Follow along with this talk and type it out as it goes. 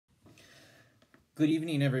Good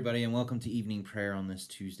evening, everybody, and welcome to evening prayer on this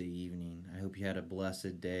Tuesday evening. I hope you had a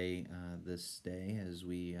blessed day this day as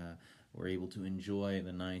we were able to enjoy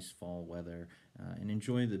the nice fall weather and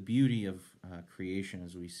enjoy the beauty of creation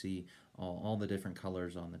as we see all the different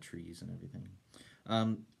colors on the trees and everything.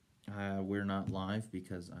 Um, we're not live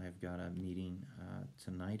because I've got a meeting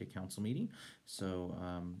tonight, a council meeting. So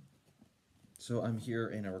I'm here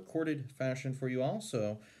in a recorded fashion for you all.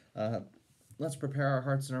 So let's prepare our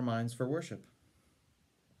hearts and our minds for worship.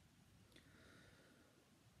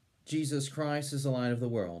 Jesus Christ is the light of the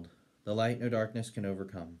world, the light no darkness can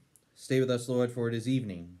overcome. Stay with us, Lord, for it is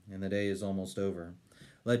evening, and the day is almost over.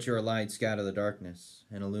 Let your light scatter the darkness,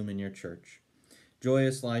 and illumine your church.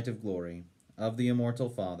 Joyous light of glory, of the immortal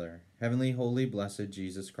Father, heavenly, holy, blessed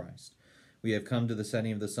Jesus Christ. We have come to the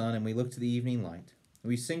setting of the sun, and we look to the evening light.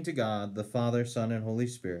 We sing to God, the Father, Son, and Holy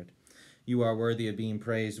Spirit. You are worthy of being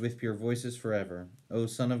praised with pure voices forever. O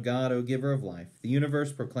Son of God, O Giver of life, the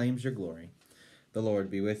universe proclaims your glory. The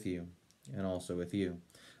Lord be with you, and also with you.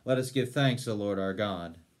 Let us give thanks to the Lord our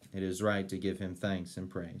God. It is right to give him thanks and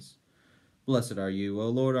praise. Blessed are you, O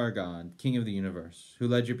Lord our God, King of the universe, who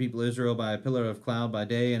led your people Israel by a pillar of cloud by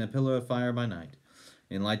day and a pillar of fire by night.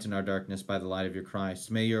 Enlighten our darkness by the light of your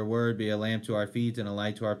Christ. May your word be a lamp to our feet and a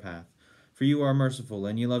light to our path. For you are merciful,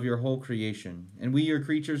 and you love your whole creation, and we, your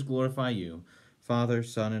creatures, glorify you, Father,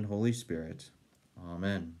 Son, and Holy Spirit.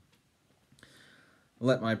 Amen.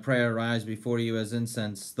 Let my prayer rise before you as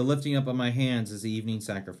incense, the lifting up of my hands as the evening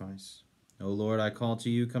sacrifice. O Lord, I call to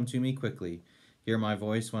you, come to me quickly. Hear my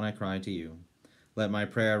voice when I cry to you. Let my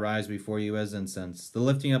prayer rise before you as incense, the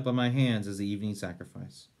lifting up of my hands as the evening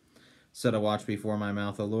sacrifice. Set a watch before my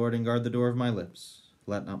mouth, O Lord, and guard the door of my lips.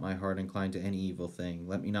 Let not my heart incline to any evil thing.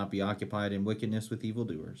 Let me not be occupied in wickedness with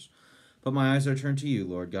evildoers. But my eyes are turned to you,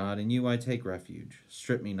 Lord God, in you I take refuge.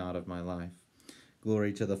 Strip me not of my life.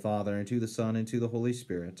 Glory to the Father, and to the Son, and to the Holy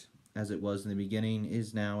Spirit, as it was in the beginning,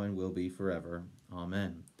 is now, and will be forever.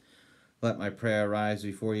 Amen. Let my prayer rise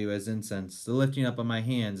before you as incense, the lifting up of my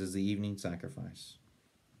hands as the evening sacrifice.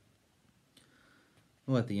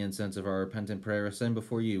 Let the incense of our repentant prayer ascend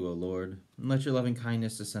before you, O Lord, and let your loving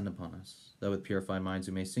kindness descend upon us, that with purified minds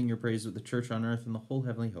we may sing your praise with the church on earth and the whole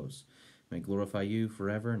heavenly host, may glorify you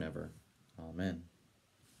forever and ever. Amen.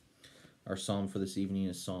 Our psalm for this evening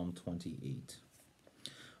is Psalm 28.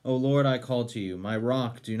 O Lord, I call to you, my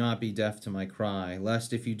rock, do not be deaf to my cry,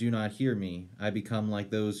 lest if you do not hear me, I become like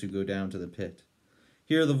those who go down to the pit.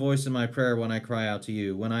 Hear the voice of my prayer when I cry out to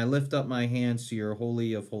you, when I lift up my hands to your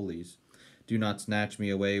holy of holies. Do not snatch me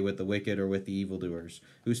away with the wicked or with the evildoers,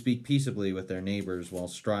 who speak peaceably with their neighbors while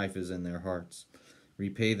strife is in their hearts.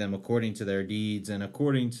 Repay them according to their deeds and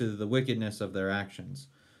according to the wickedness of their actions.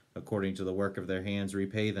 According to the work of their hands,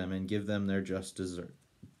 repay them and give them their just deserts.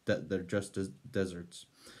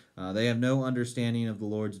 They have no understanding of the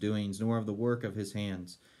Lord's doings, nor of the work of his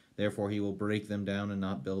hands. Therefore he will break them down and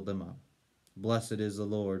not build them up. Blessed is the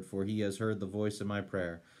Lord, for he has heard the voice of my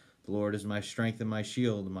prayer. The Lord is my strength and my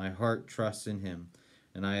shield. My heart trusts in him,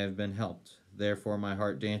 and I have been helped. Therefore my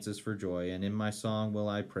heart dances for joy, and in my song will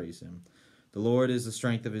I praise him. The Lord is the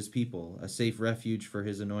strength of his people, a safe refuge for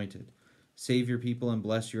his anointed. Save your people and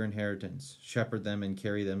bless your inheritance. Shepherd them and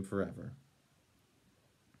carry them forever.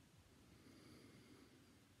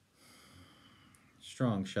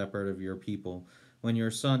 Strong shepherd of your people, when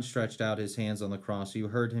your Son stretched out his hands on the cross, you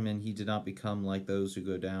heard him, and he did not become like those who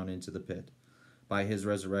go down into the pit. By his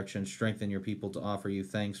resurrection, strengthen your people to offer you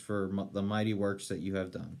thanks for the mighty works that you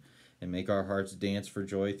have done, and make our hearts dance for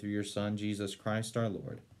joy through your Son, Jesus Christ our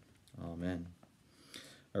Lord. Amen.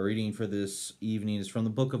 Our reading for this evening is from the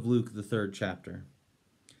book of Luke, the 3rd chapter.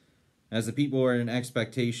 As the people were in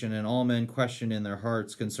expectation, and all men questioned in their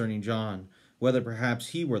hearts concerning John, whether perhaps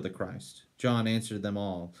he were the Christ, John answered them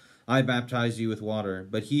all, I baptize you with water,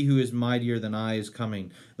 but he who is mightier than I is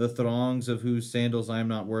coming, the thongs of whose sandals I am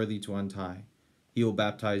not worthy to untie. He will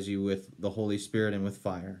baptize you with the Holy Spirit and with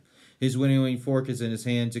fire. His winnowing fork is in his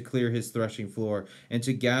hand to clear his threshing floor, and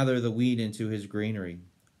to gather the wheat into his granary.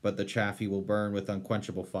 But the chaff he will burn with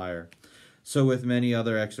unquenchable fire. So with many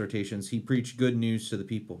other exhortations he preached good news to the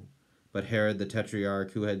people. But Herod the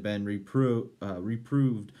Tetrarch, who had been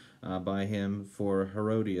reproved by him for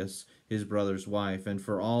Herodias, his brother's wife, and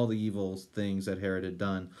for all the evil things that Herod had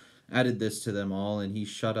done, added this to them all, and he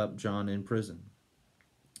shut up John in prison.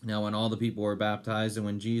 Now when all the people were baptized, and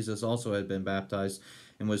when Jesus also had been baptized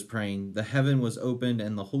and was praying, the heaven was opened,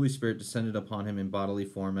 and the Holy Spirit descended upon him in bodily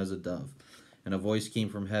form as a dove. And a voice came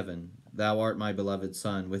from heaven, Thou art my beloved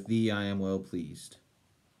Son, with thee I am well pleased.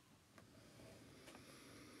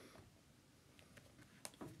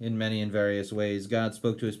 In many and various ways, God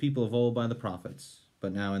spoke to his people of old by the prophets.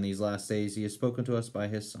 but now in these last days he has spoken to us by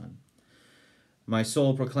his Son. My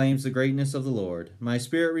soul proclaims the greatness of the Lord. My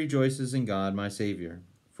spirit rejoices in God my Savior,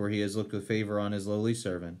 for he has looked with favor on his lowly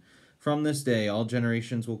servant. From this day all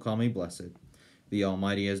generations will call me blessed. The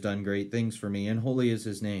Almighty has done great things for me, and holy is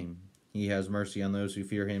his name. He has mercy on those who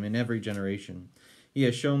fear him in every generation. He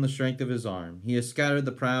has shown the strength of his arm. He has scattered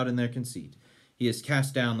the proud in their conceit. He has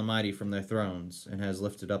cast down the mighty from their thrones, and has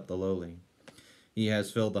lifted up the lowly. He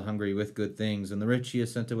has filled the hungry with good things, and the rich he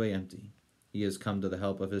has sent away empty. He has come to the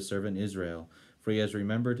help of his servant Israel, for he has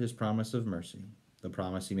remembered his promise of mercy, the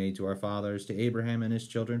promise he made to our fathers, to Abraham and his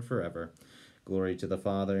children forever. Glory to the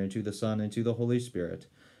Father, and to the Son, and to the Holy Spirit,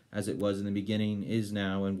 as it was in the beginning, is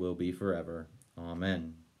now, and will be forever.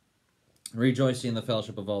 Amen. Rejoicing in the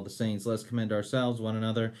fellowship of all the saints, let us commend ourselves, one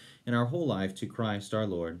another, and our whole life to Christ our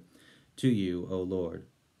Lord. To you, O Lord.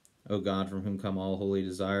 O God, from whom come all holy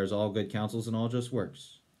desires, all good counsels, and all just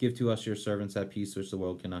works, give to us, your servants, that peace which the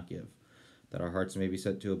world cannot give, that our hearts may be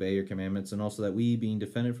set to obey your commandments, and also that we, being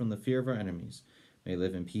defended from the fear of our enemies, may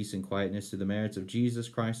live in peace and quietness through the merits of Jesus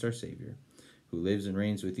Christ our Savior, who lives and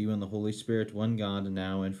reigns with you in the Holy Spirit, one God,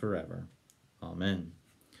 now and forever. Amen.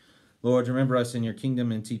 Lord, remember us in your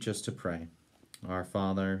kingdom and teach us to pray. Our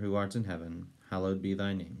Father, who art in heaven, hallowed be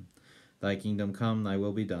thy name. Thy kingdom come, thy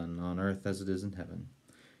will be done, on earth as it is in heaven.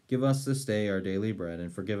 Give us this day our daily bread,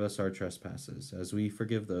 and forgive us our trespasses, as we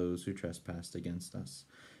forgive those who trespass against us.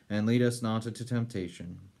 And lead us not into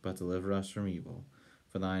temptation, but deliver us from evil.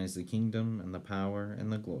 For thine is the kingdom, and the power,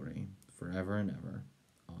 and the glory, forever and ever.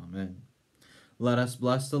 Amen. Let us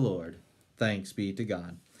bless the Lord. Thanks be to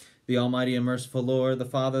God. The Almighty and merciful Lord, the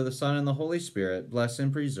Father, the Son, and the Holy Spirit, bless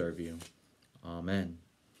and preserve you. Amen.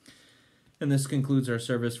 And this concludes our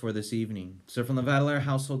service for this evening. So from the Vadelaire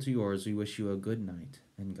household to yours, we wish you a good night,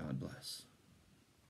 and God bless.